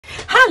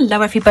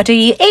Hello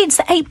everybody, it's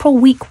April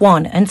week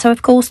 1 and so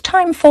of course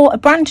time for a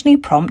brand new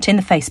prompt in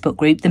the Facebook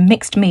group, the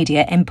Mixed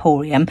Media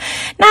Emporium.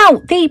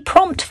 Now the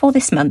prompt for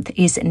this month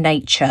is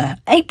nature.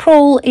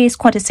 April is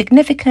quite a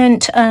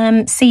significant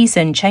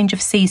change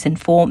of season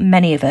for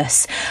many of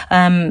us.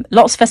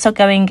 Lots of us are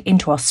going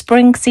into our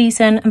spring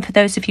season, and for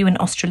those of you in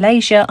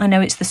Australasia, I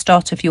know it's the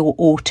start of your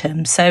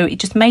autumn, so it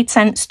just made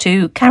sense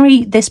to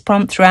carry this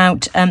prompt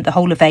throughout the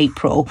whole of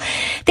April.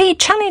 The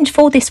challenge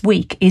for this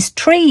week is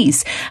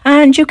trees,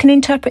 and you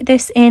can interpret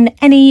this in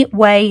any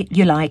way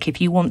you like. If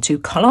you want to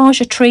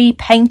collage a tree,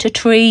 paint a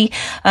tree,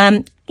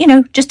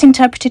 just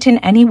interpret it in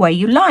any way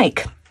you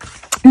like.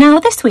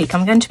 Now this week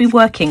I'm going to be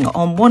working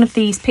on one of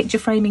these picture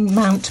framing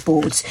mount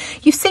boards.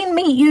 You've seen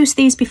me use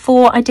these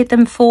before. I did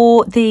them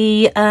for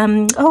the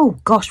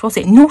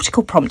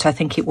nautical prompt, I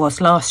think it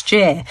was, last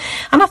year,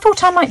 and I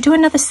thought I might do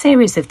another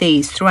series of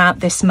these throughout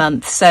this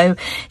month. So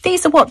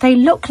these are what they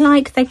look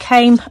like. They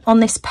came on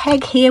this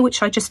peg here,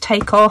 which I just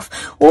take off.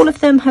 All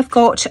of them have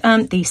got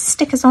these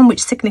stickers on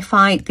which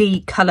signify the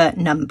colour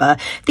number.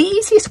 The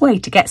easiest way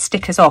to get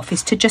stickers off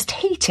is to just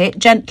heat it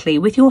gently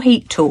with your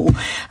heat tool,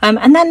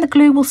 and then the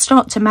glue will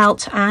start to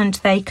melt and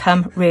they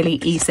come really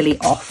easily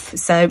off.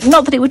 So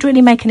not that it would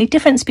really make any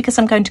difference because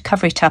I'm going to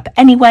cover it up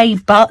anyway,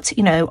 but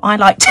I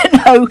like to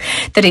know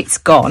that it's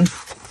gone.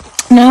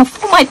 Now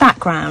for my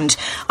background,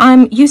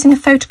 I'm using a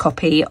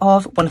photocopy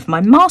of one of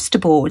my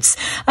Masterboards.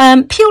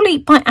 Purely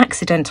by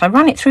accident, I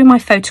ran it through my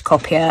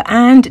photocopier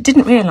and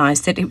didn't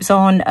realise that it was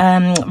on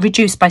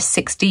reduced by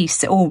 60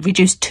 or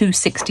reduced to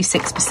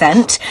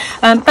 66%.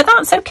 But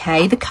that's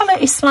okay. The colour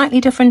is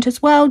slightly different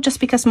as well, just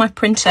because my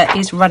printer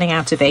is running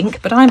out of ink,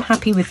 but I'm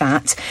happy with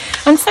that.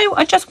 And so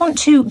I just want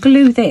to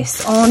glue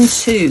this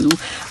onto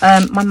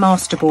my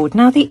Masterboard.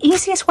 Now the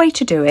easiest way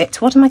to do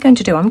it, what am I going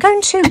to do? I'm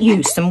going to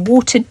use some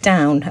watered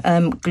down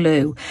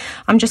glue.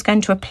 I'm just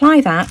going to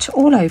apply that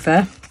all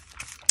over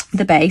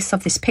the base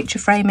of this picture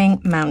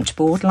framing mount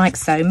board like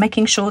so,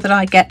 making sure that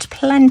I get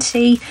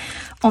plenty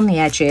on the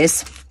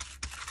edges.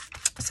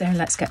 So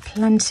let's get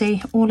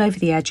plenty all over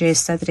the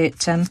edges so that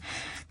it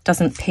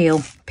doesn't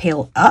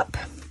peel up.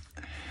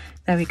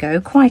 There we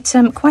go, quite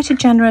a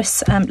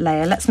generous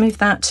layer. Let's move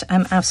that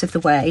out of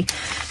the way.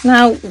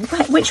 Now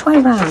which way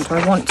round do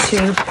I want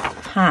to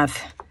have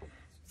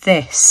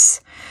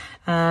this?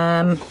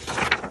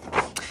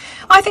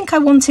 I think I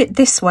want it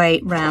this way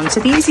round.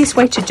 So the easiest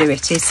way to do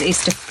it is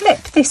to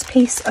flip this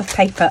piece of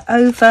paper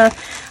over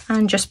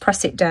and just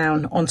press it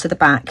down onto the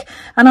back.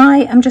 And I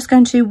am just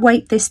going to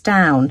weight this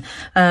down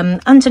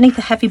underneath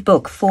a heavy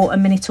book for a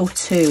minute or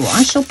two.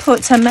 I shall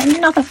put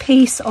another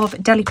piece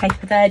of deli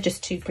paper there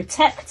just to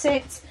protect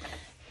it.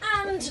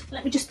 And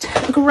let me just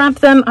grab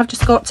them. I've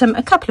just got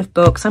a couple of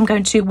books. I'm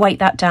going to weight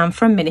that down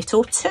for a minute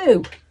or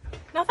two.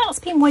 Now that's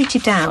been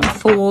weighted down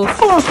for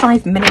 4 or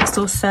 5 minutes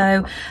or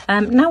so.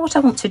 Now what I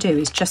want to do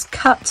is just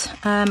cut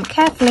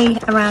carefully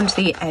around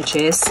the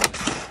edges,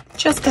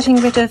 just getting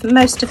rid of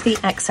most of the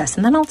excess,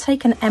 and then I'll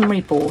take an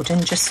emery board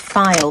and just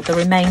file the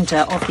remainder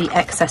of the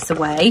excess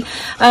away.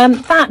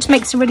 That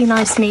makes a really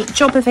nice neat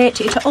job of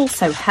it. It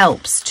also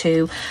helps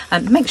to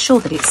make sure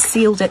that it's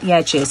sealed at the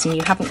edges and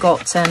you haven't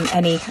got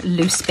any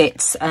loose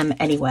bits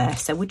anywhere.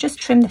 So we'll just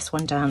trim this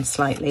one down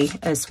slightly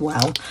as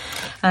well.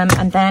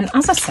 And then,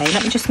 as I say,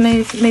 let me just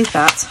move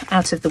that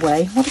out of the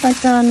way. What have I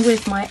done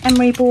with my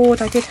emery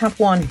board? I did have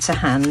one to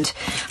hand.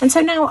 And so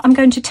now I'm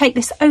going to take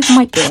this over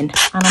my bin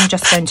and I'm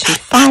just going to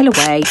file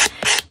away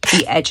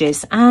the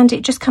edges, and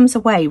it just comes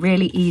away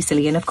really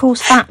easily. And of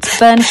course that's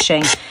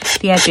burnishing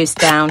the edges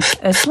down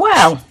as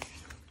well.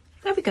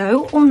 There we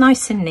go, all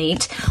nice and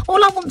neat.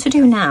 All I want to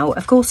do now,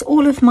 of course,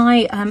 all of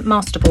my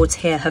Masterboards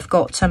here have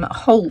got a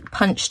hole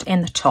punched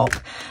in the top.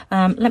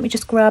 Let me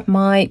just grab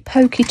my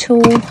pokey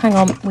tool. Hang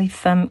on,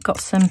 we've got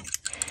some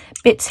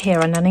bits here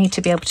and I need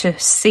to be able to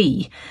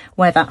see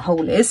where that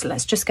hole is.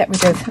 Let's just get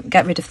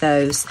rid of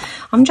those.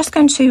 I'm just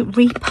going to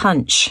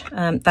re-punch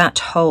that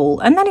hole,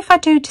 and then if I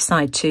do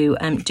decide to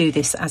do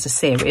this as a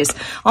series,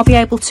 I'll be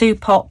able to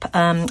pop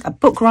a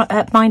book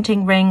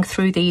binding ring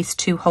through these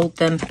to hold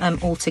them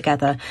all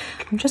together.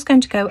 I'm just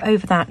going to go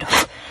over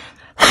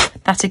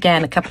that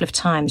again a couple of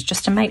times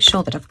just to make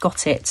sure that I've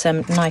got it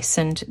nice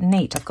and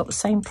neat. I've got the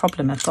same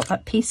problem. I've got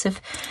that piece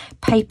of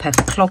paper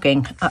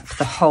clogging up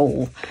the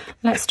hole.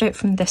 Let's do it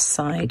from this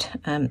side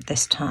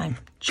this time.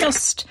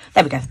 Just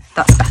there we go,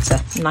 that's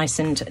better, nice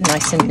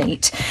and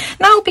neat.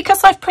 Now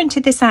because I've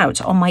printed this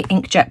out on my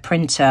inkjet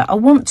printer, I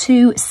want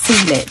to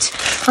seal it.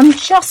 I'm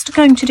just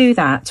going to do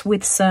that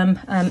with some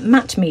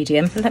matte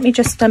medium. Let me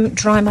just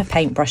dry my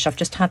paintbrush. I've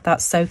just had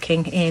that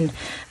soaking in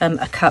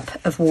a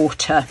cup of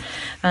water.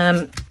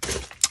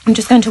 I'm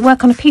just going to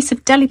work on a piece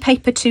of deli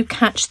paper to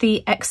catch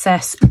the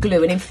excess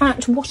glue. And in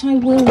fact, what I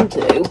will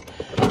do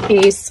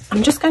is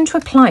I'm just going to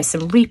apply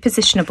some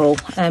repositionable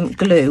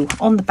glue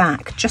on the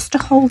back just to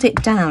hold it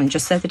down,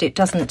 just so that it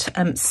doesn't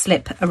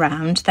slip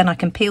around. Then I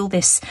can peel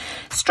this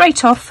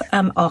straight off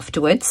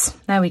afterwards.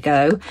 There we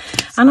go.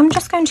 And I'm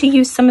just going to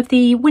use some of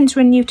the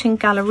Winsor & Newton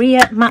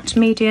Galleria matte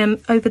medium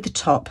over the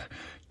top,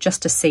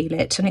 just to seal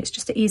it, and it's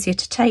just easier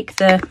to take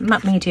the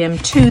matte medium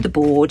to the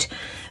board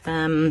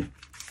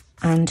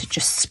and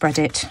just spread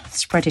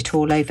it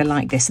all over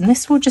like this, and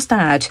this will just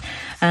add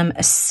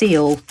a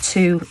seal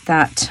to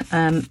that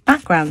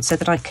background so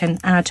that I can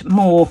add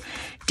more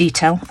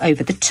detail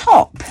over the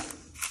top.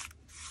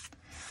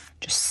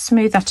 Just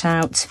smooth that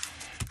out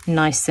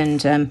nice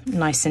and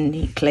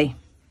neatly.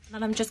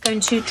 And I'm just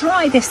going to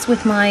dry this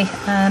with my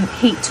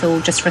heat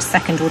tool just for a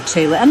second or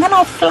two, and then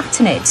I'll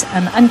flatten it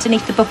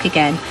underneath the book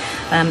again,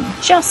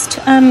 just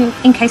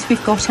in case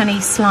we've got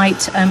any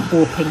slight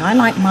warping. I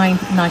like mine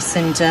nice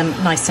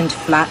and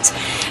flat.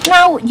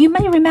 Now, you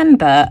may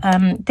remember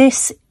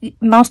this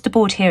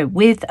Masterboard here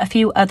with a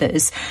few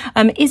others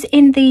is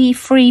in the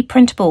free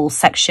printable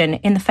section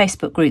in the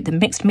Facebook group, the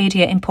Mixed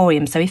Media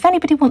Emporium. So if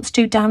anybody wants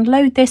to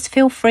download this,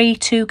 feel free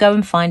to go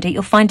and find it.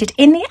 You'll find it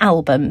in the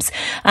albums,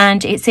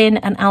 and it's in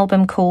an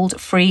album called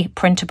Free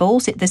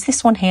Printables. There's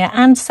this one here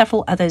and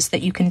several others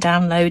that you can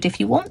download if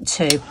you want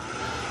to.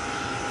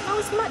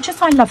 As much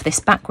as I love this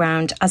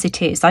background as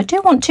it is, I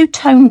do want to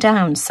tone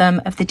down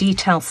some of the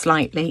detail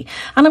slightly,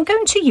 and I'm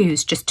going to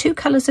use just two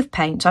colours of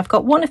paint. I've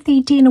got one of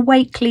the Dina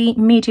Wakley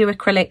Media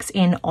Acrylics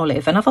in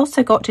Olive, and I've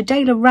also got a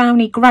Dale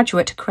Rowney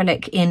Graduate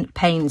Acrylic in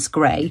Payne's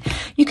Grey.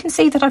 You can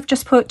see that I've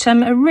just put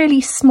a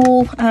really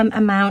small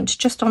amount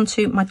just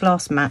onto my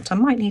glass mat. I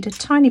might need a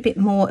tiny bit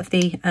more of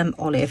the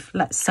olive.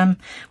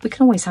 We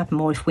can always add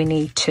more if we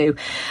need to.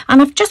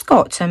 And I've just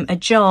got a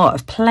jar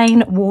of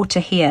plain water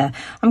here.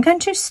 I'm going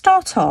to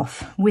start off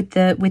with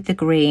the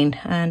green,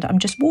 and I'm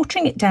just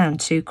watering it down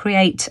to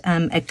create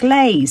a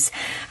glaze,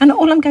 and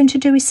all I'm going to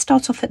do is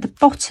start off at the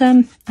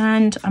bottom,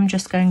 and I'm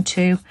just going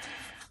to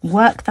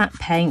work that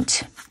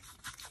paint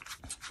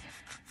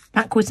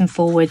backwards and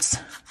forwards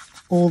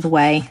all the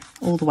way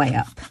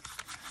up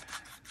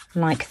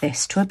like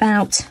this to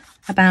about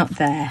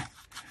there,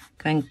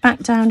 going back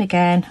down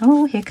again.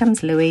 Oh, here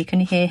comes Louis,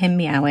 can you hear him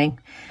meowing?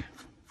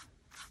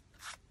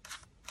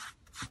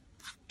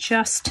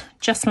 Just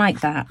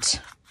like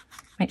that.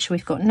 Make sure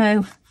we've got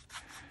no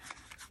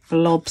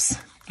blobs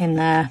in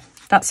there.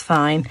 That's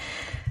fine.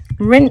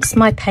 Rinse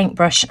my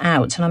paintbrush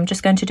out, and I'm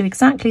just going to do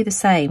exactly the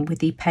same with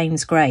the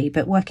Payne's Grey,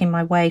 but working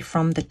my way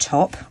from the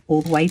top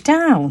all the way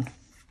down.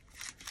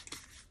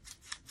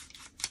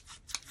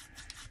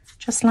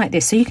 Just like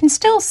this. So you can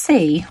still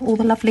see all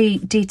the lovely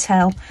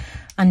detail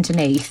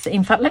underneath.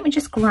 In fact, let me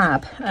just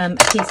grab a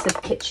piece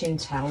of kitchen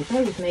towel.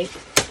 Bear with me.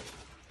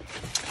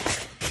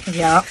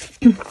 Yeah.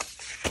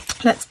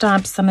 Let's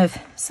dab some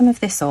of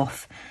this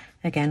off.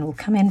 Again, we'll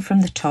come in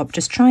from the top,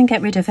 just try and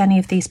get rid of any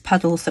of these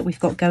puddles that we've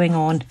got going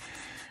on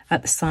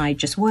at the side,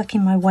 just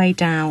working my way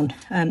down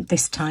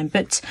this time.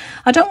 But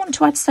I don't want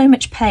to add so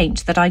much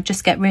paint that I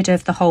just get rid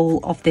of the whole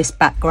of this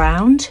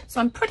background.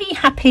 So I'm pretty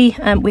happy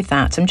with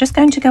that. I'm just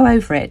going to go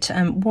over it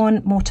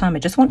one more time. I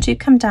just want to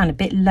come down a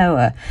bit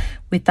lower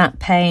with that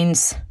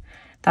Payne's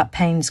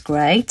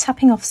Grey,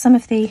 tapping off some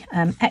of the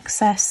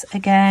excess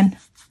again.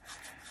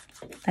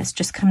 Let's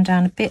just come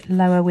down a bit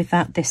lower with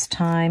that this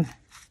time.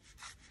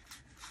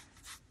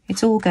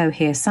 It's all go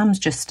here. Sam's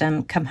just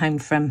come home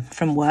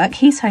from work.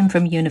 He's home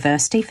from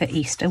university for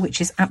Easter,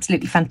 which is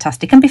absolutely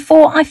fantastic. And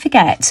before I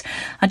forget,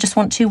 I just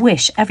want to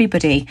wish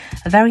everybody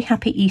a very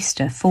happy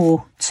Easter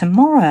for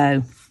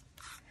tomorrow.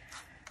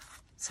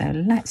 So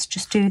let's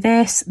just do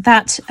this.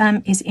 That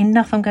is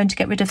enough. I'm going to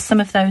get rid of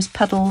some of those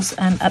puddles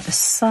at the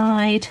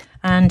side,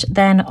 and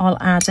then I'll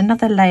add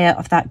another layer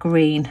of that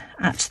green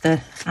at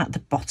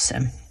the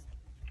bottom.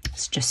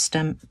 Let's just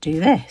do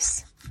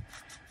this.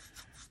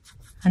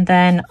 And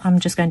then I'm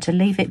just going to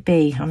leave it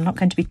be. I'm not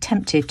going to be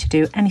tempted to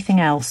do anything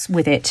else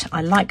with it.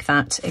 I like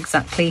that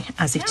exactly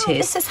as it is.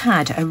 This has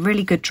had a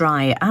really good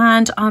dry,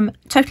 and I'm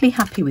totally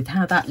happy with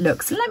how that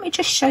looks. Let me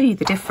just show you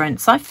the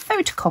difference. I've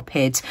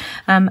photocopied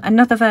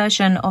another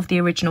version of the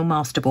original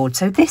Masterboard.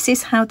 So this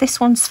is how this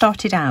one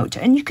started out,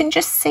 and you can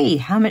just see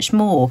how much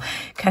more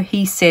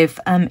cohesive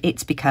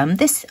it's become.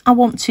 This I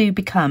want to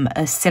become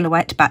a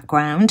silhouette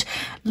background.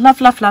 Love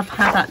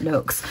how that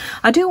looks.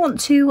 I do want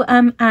to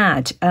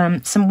add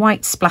some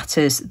white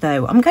splatters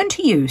though. I'm going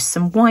to use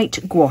some white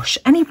gouache.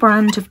 Any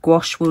brand of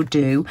gouache will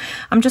do.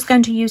 I'm just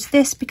going to use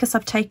this because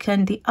I've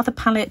taken the other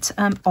palette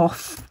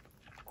off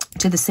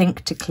to the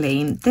sink to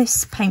clean.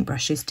 This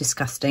paintbrush is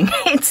disgusting.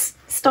 It's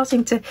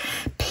starting to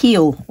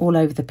peel all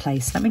over the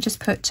place. Let me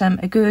just put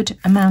a good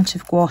amount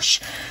of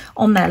gouache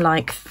on there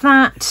like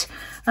that.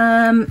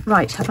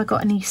 Right, have I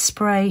got any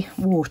spray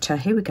water?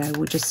 Here we go.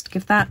 We'll just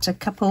give that a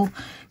couple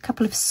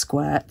of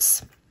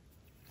squirts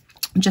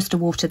just to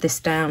water this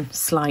down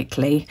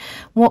slightly.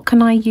 What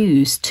can I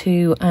use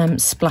to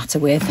splatter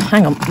with?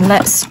 Hang on,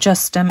 let's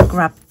just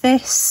grab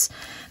this.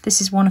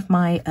 This is one of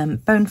my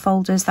bone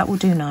folders. That will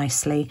do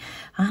nicely.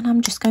 And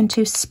I'm just going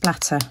to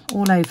splatter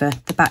all over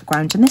the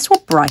background, and this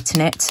will brighten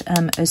it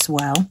as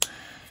well.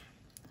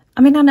 I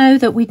mean, I know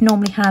that we'd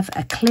normally have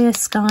a clear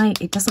sky.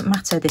 It doesn't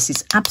matter. This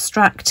is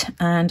abstract,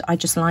 and I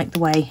just like the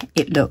way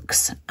it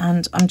looks.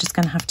 And I'm just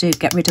going to have to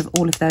get rid of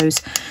all of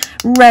those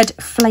red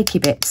flaky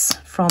bits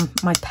from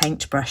my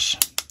paintbrush.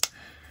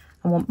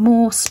 I want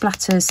more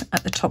splatters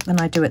at the top than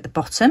I do at the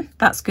bottom.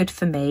 That's good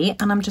for me.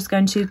 And I'm just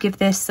going to give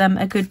this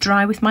a good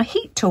dry with my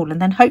heat tool,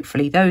 and then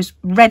hopefully those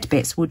red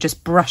bits will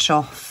just brush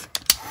off.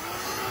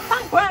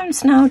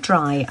 Background's now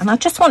dry, and I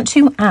just want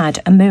to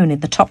add a moon in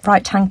the top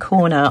right hand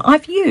corner.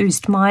 I've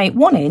used my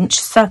 1-inch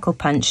circle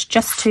punch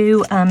just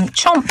to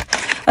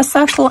chomp a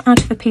circle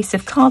out of a piece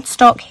of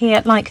cardstock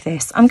here like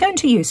this. I'm going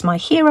to use my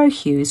Hero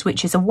Hues,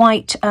 which is a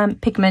white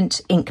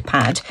pigment ink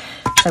pad.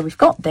 So we've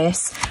got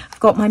this. I've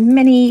got my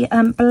mini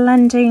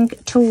blending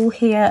tool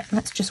here.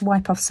 Let's just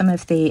wipe off some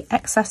of the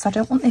excess. I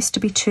don't want this to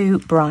be too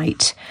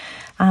bright.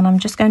 And I'm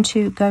just going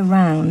to go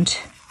round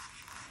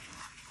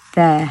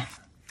there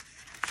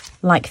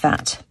like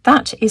that.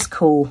 That is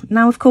cool.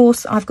 Now, of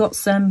course, I've got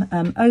some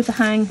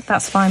overhang.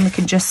 That's fine. We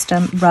can just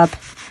rub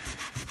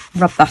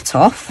that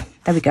off.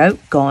 There we go,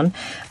 gone.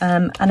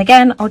 And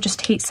again, I'll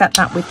just heat set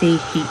that with the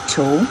heat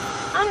tool.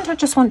 And I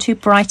just want to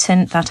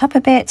brighten that up a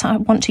bit. I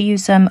want to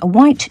use a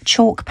white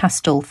chalk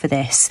pastel for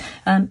this.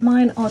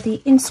 Mine are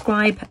the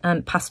Inscribe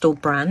pastel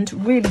brand,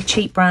 really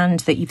cheap brand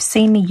that you've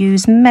seen me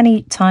use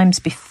many times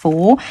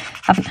before.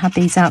 Haven't had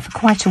these out for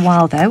quite a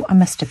while though, I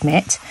must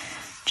admit.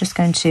 Just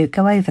going to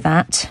go over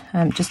that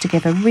just to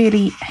give a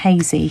really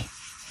hazy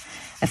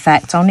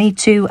effect. I'll need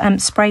to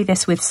spray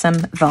this with some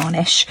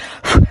varnish.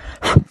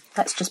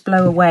 Let's just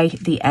blow away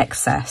the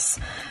excess.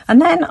 And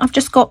then I've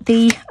just got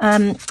the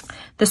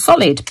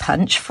solid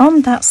punch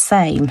from that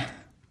same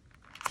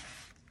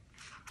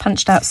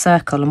punched out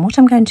circle. And what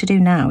I'm going to do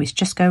now is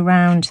just go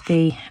round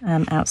the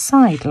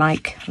outside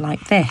like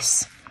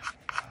this.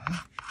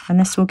 And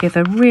this will give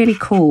a really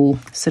cool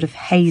sort of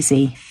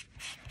hazy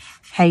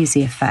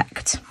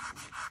effect.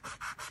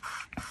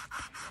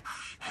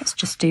 Let's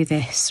just do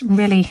this.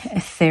 Really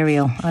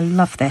ethereal. I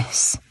love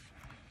this.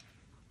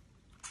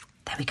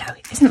 There we go.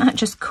 Isn't that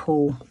just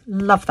cool?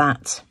 Love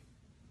that.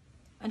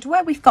 And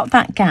where we've got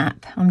that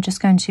gap, I'm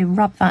just going to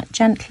rub that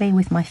gently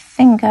with my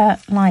finger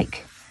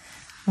like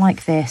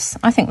this.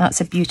 I think that's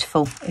a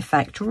beautiful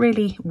effect.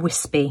 Really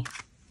wispy.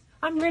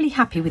 I'm really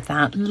happy with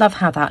that. Love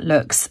how that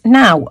looks.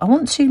 Now, I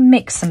want to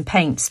mix some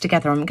paints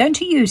together. I'm going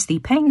to use the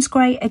Payne's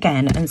Grey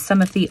again and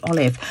some of the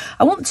olive.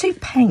 I want to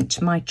paint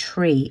my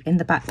tree in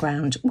the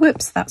background.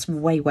 Whoops, that's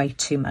way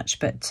too much,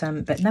 but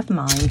never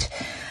mind.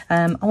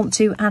 I want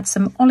to add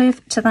some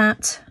olive to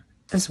that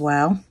as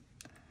well.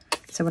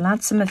 So we'll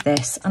add some of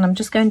this, and I'm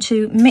just going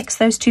to mix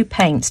those two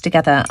paints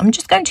together. I'm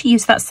just going to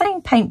use that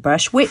same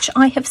paintbrush, which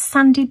I have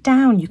sanded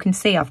down. You can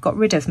see I've got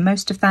rid of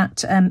most of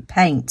that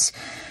paint.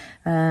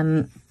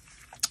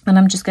 And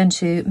I'm just going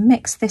to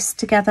mix this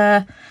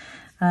together.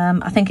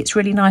 I think it's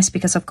really nice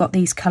because I've got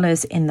these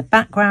colours in the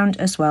background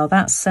as well.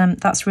 That's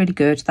really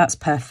good. That's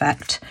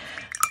perfect.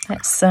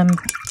 Let's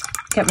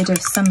get rid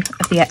of some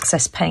of the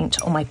excess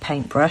paint on my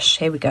paintbrush.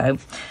 Here we go.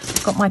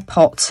 I've got my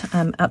pot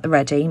at the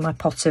ready, my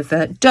pot of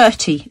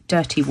dirty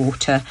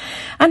water.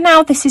 And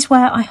now this is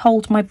where I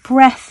hold my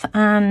breath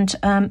and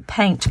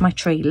paint my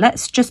tree.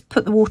 Let's just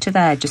put the water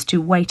there just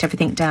to weight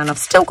everything down. I've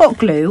still got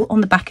glue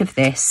on the back of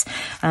this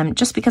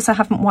just because I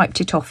haven't wiped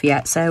it off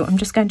yet. So I'm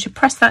just going to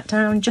press that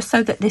down just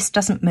so that this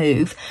doesn't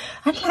move.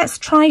 And let's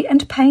try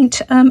and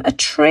paint a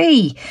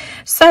tree.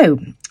 So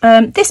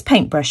this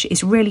paintbrush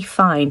is really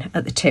fine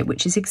at the tip,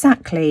 which is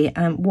exactly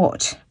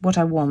what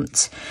I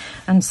want.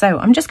 And so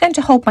I'm just going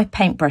to hold my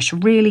paintbrush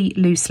really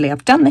loosely.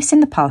 I've done this in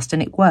the past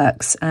and it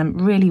works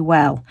really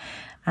well.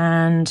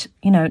 And,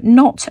 you know,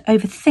 not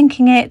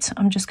overthinking it,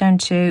 I'm just going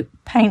to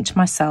paint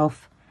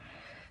myself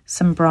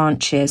some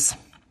branches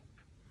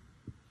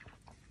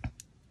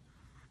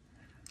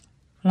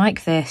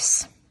like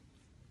this.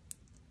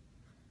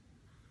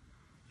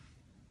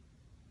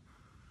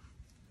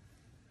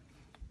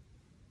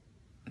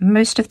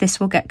 Most of this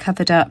will get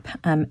covered up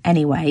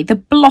anyway. The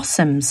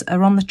blossoms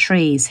are on the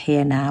trees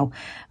here now,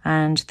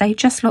 and they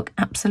just look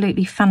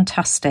absolutely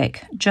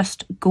fantastic,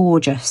 just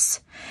gorgeous.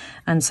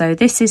 And so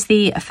this is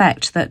the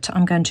effect that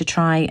I'm going to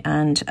try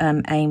and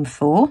aim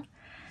for.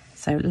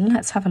 So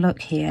let's have a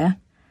look here.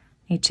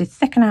 Need to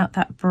thicken out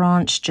that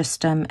branch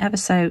just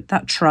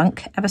that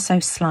trunk ever so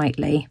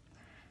slightly.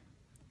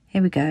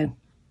 Here we go.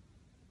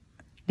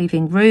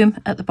 Leaving room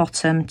at the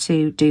bottom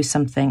to do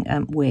something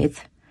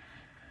with.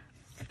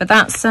 But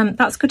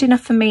that's good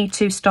enough for me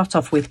to start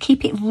off with.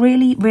 Keep it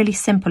really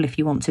simple if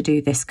you want to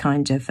do this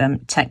kind of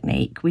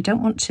technique. We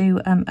don't want to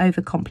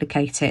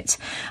overcomplicate it.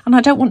 And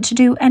I don't want to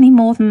do any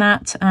more than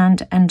that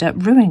and end up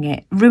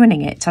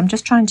ruining it. I'm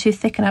just trying to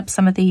thicken up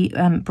some of the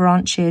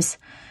branches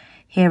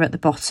here at the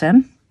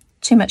bottom.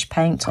 Too much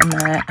paint on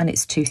there and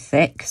it's too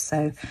thick,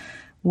 so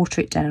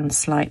water it down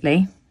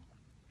slightly.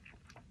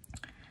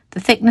 The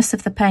thickness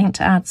of the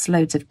paint adds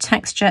loads of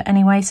texture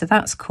anyway, so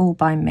that's cool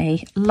by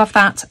me. Love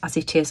that as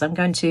it is. I'm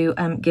going to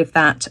give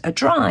that a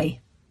dry.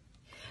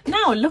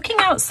 Now, looking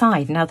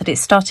outside, now that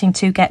it's starting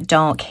to get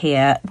dark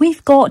here,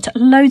 we've got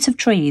loads of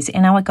trees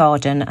in our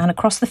garden and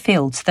across the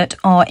fields that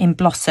are in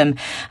blossom.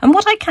 And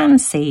what I can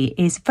see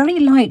is very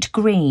light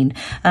green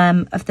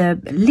of the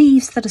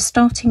leaves that are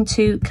starting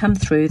to come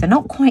through. They're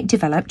not quite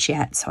developed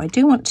yet, so I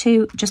do want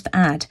to just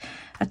add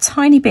a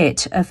tiny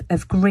bit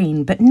of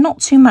green, but not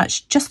too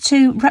much, just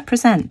to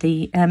represent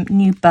the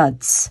new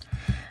buds.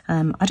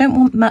 I don't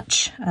want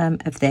much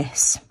of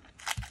this.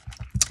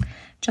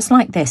 Just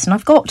like this. And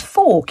I've got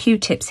 4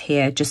 Q-tips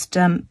here just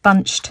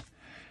bunched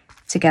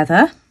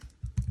together.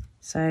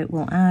 So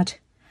we'll add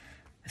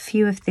a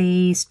few of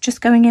these,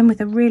 just going in with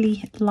a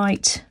really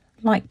light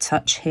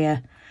touch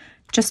here,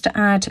 just to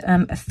add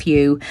a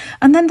few.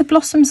 And then the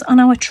blossoms on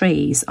our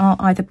trees are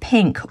either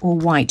pink or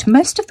white.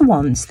 Most of the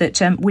ones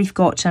that we've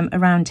got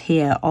around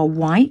here are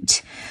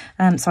white.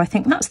 So I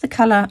think that's the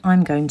colour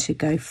I'm going to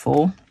go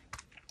for.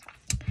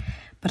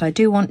 But I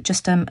do want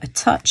just a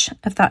touch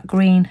of that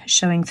green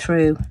showing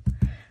through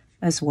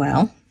as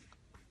well.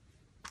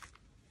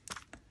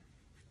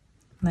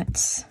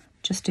 Let's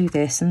just do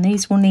this, and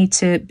these will need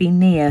to be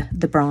near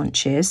the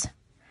branches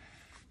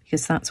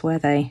because that's where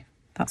they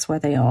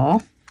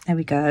are. There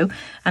we go.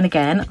 And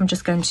again, I'm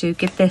just going to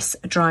give this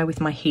a dry with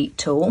my heat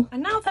tool.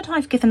 And now that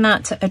I've given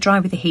that a dry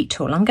with the heat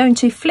tool, I'm going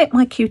to flip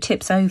my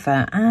Q-tips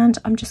over and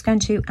I'm just going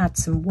to add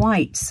some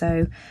white.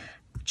 So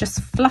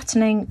just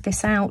flattening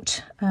this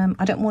out.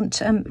 I don't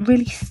want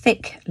really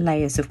thick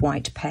layers of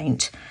white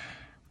paint.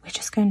 We're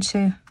just going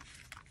to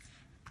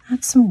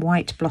add some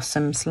white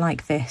blossoms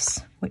like this,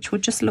 which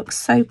would just look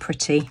so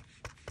pretty.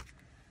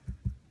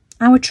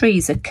 Our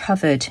trees are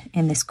covered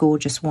in this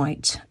gorgeous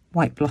white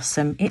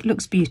blossom. It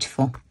looks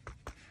beautiful.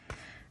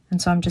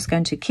 And so I'm just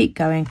going to keep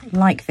going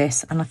like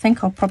this. And I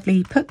think I'll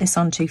probably put this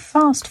onto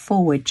fast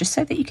forward just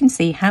so that you can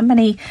see how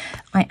many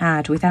I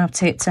add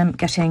without it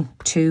getting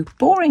too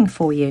boring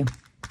for you.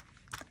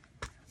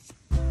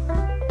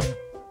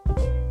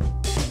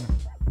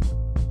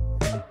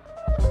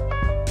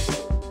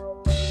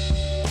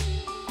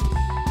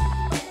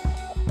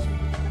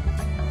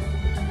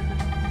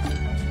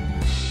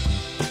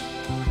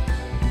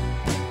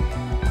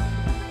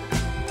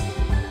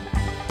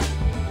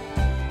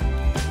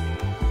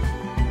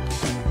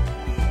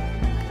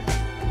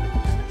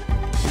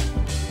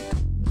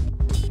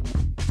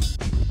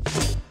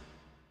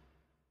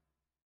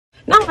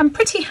 Now I'm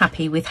pretty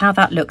happy with how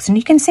that looks, and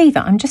you can see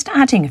that I'm just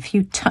adding a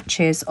few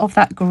touches of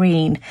that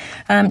green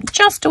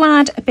just to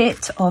add a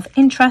bit of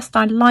interest.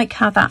 I like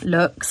how that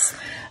looks.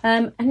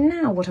 And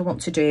now what I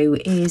want to do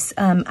is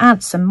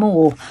add some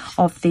more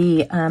of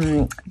the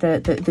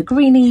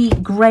greeny,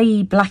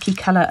 grey, blacky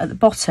colour at the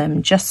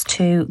bottom just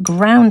to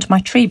ground my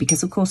tree,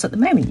 because of course at the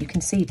moment you can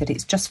see that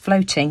it's just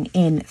floating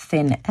in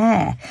thin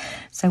air.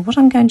 So what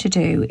I'm going to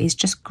do is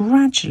just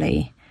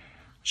gradually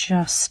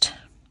just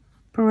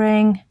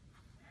bring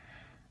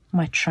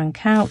my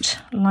trunk out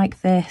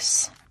like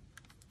this,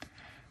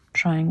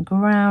 try and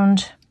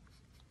ground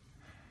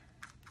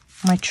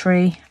my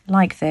tree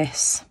like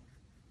this.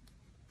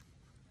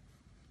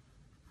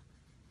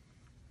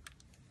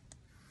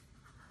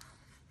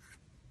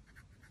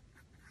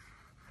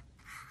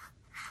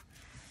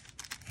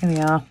 Here we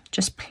are,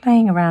 just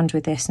playing around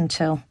with this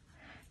until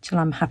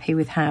I'm happy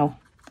with how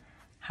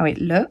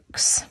it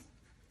looks.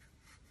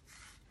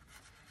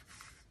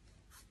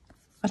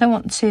 I don't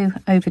want to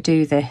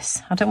overdo this.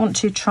 I don't want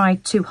to try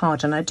too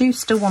hard, and I do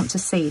still want to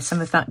see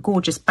some of that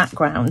gorgeous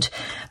background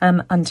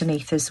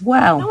underneath as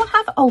well. Now I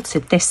have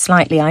altered this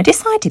slightly. I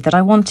decided that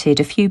I wanted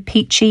a few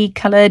peachy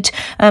coloured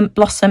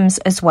blossoms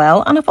as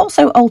well, and I've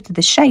also altered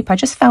the shape. I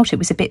just felt it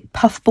was a bit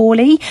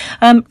puffball-y.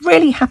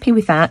 Really happy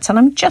with that, and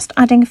I'm just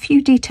adding a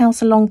few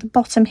details along the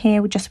bottom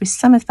here just with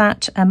some of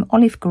that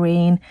olive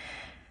green.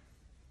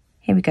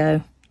 Here we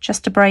go,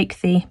 just to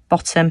break the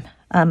bottom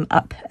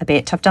up a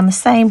bit. I've done the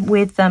same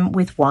with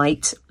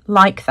white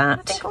like that.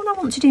 I think all I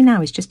want to do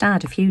now is just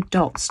add a few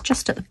dots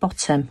just at the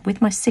bottom with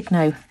my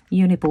Signo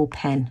Uniball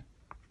pen.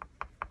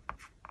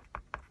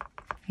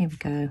 Here we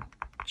go,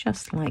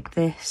 just like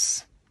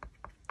this.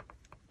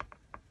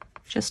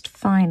 Just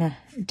finer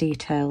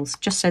details,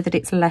 just so that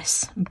it's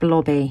less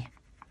blobby.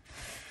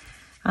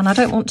 And I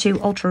don't want to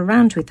alter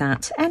around with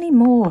that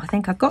anymore. I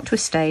think I've got to a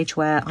stage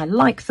where I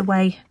like the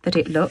way that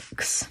it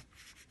looks.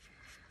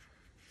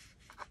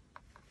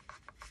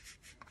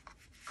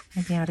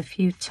 Maybe add a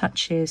few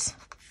touches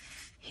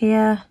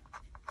here,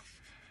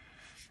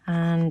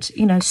 and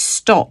you know,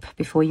 stop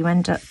before you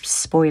end up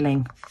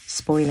spoiling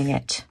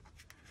it.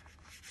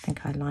 I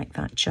think I like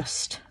that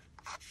just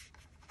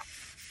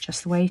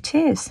the way it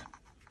is.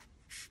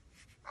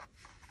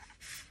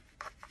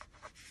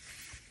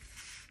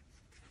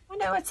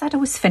 I know I said I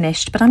was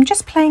finished, but I'm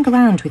just playing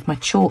around with my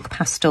chalk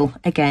pastel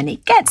again.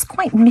 It gets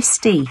quite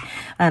misty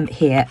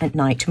here at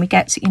night, and we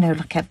get, you know,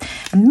 like a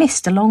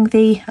mist along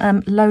the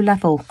low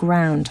level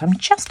ground. I'm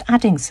just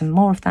adding some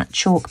more of that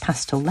chalk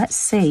pastel. Let's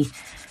see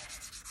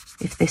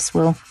if this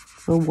will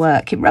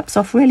work. It rubs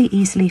off really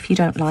easily if you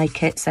don't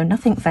like it, so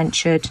nothing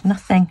ventured,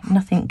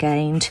 nothing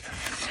gained.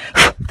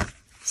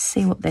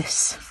 See what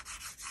this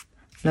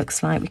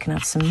looks like. We can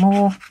add some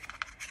more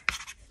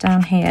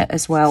down here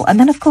as well. And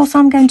then of course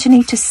I'm going to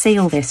need to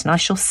seal this, and I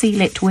shall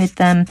seal it with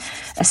a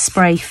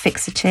spray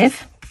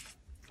fixative.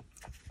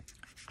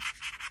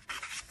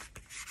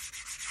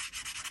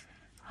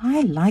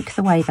 I like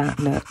the way that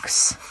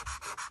looks.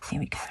 Here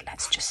we go.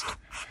 Let's just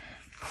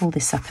pull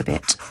this up a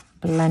bit,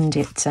 blend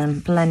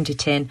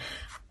it in.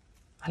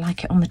 I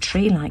like it on the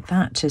tree like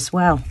that as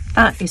well.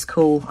 That is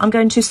cool. I'm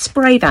going to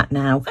spray that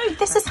now. So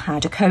this has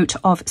had a coat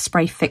of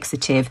spray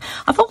fixative.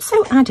 I've also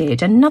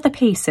added another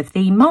piece of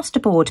the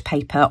Masterboard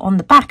paper on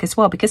the back as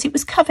well, because it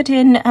was covered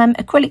in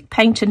acrylic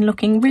paint and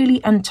looking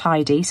really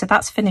untidy. So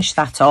that's finished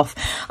that off.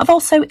 I've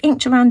also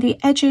inked around the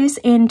edges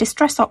in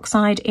Distress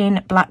Oxide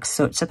in Black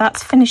Soot. So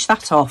that's finished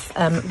that off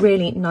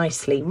really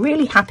nicely.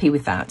 Really happy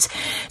with that.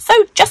 So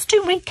just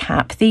to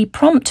recap, the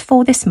prompt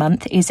for this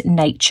month is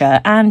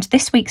nature, and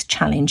this week's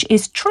challenge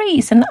is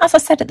trees. And as I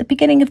said at the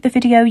beginning of the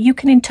video, you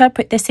can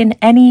interpret this in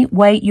any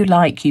way you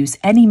like. Use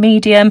any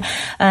medium,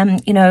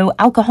 you know,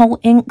 alcohol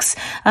inks,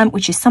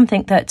 which is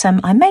something that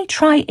I may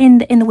try in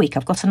the week.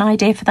 I've got an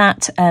idea for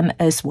that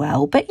as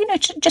well. But you know,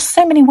 just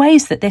so many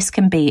ways that this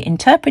can be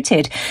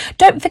interpreted.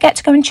 Don't forget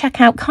to go and check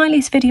out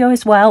Kylie's video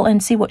as well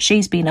and see what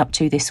she's been up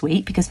to this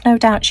week, because no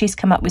doubt she's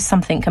come up with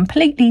something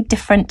completely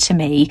different to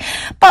me.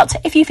 But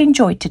if you've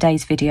enjoyed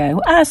today's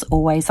video, as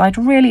always, I'd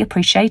really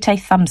appreciate a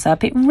thumbs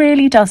up. It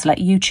really does let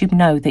YouTube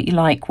know that you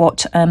like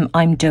what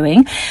I'm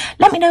doing.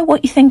 Let me know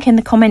what you think in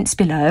the comments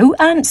below,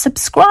 and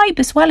subscribe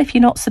as well if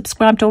you're not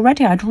subscribed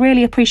already. I'd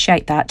really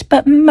appreciate that.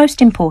 But most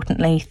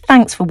importantly,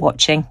 thanks for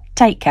watching.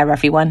 Take care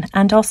everyone,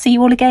 and I'll see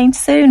you all again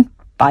soon.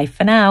 Bye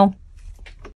for now.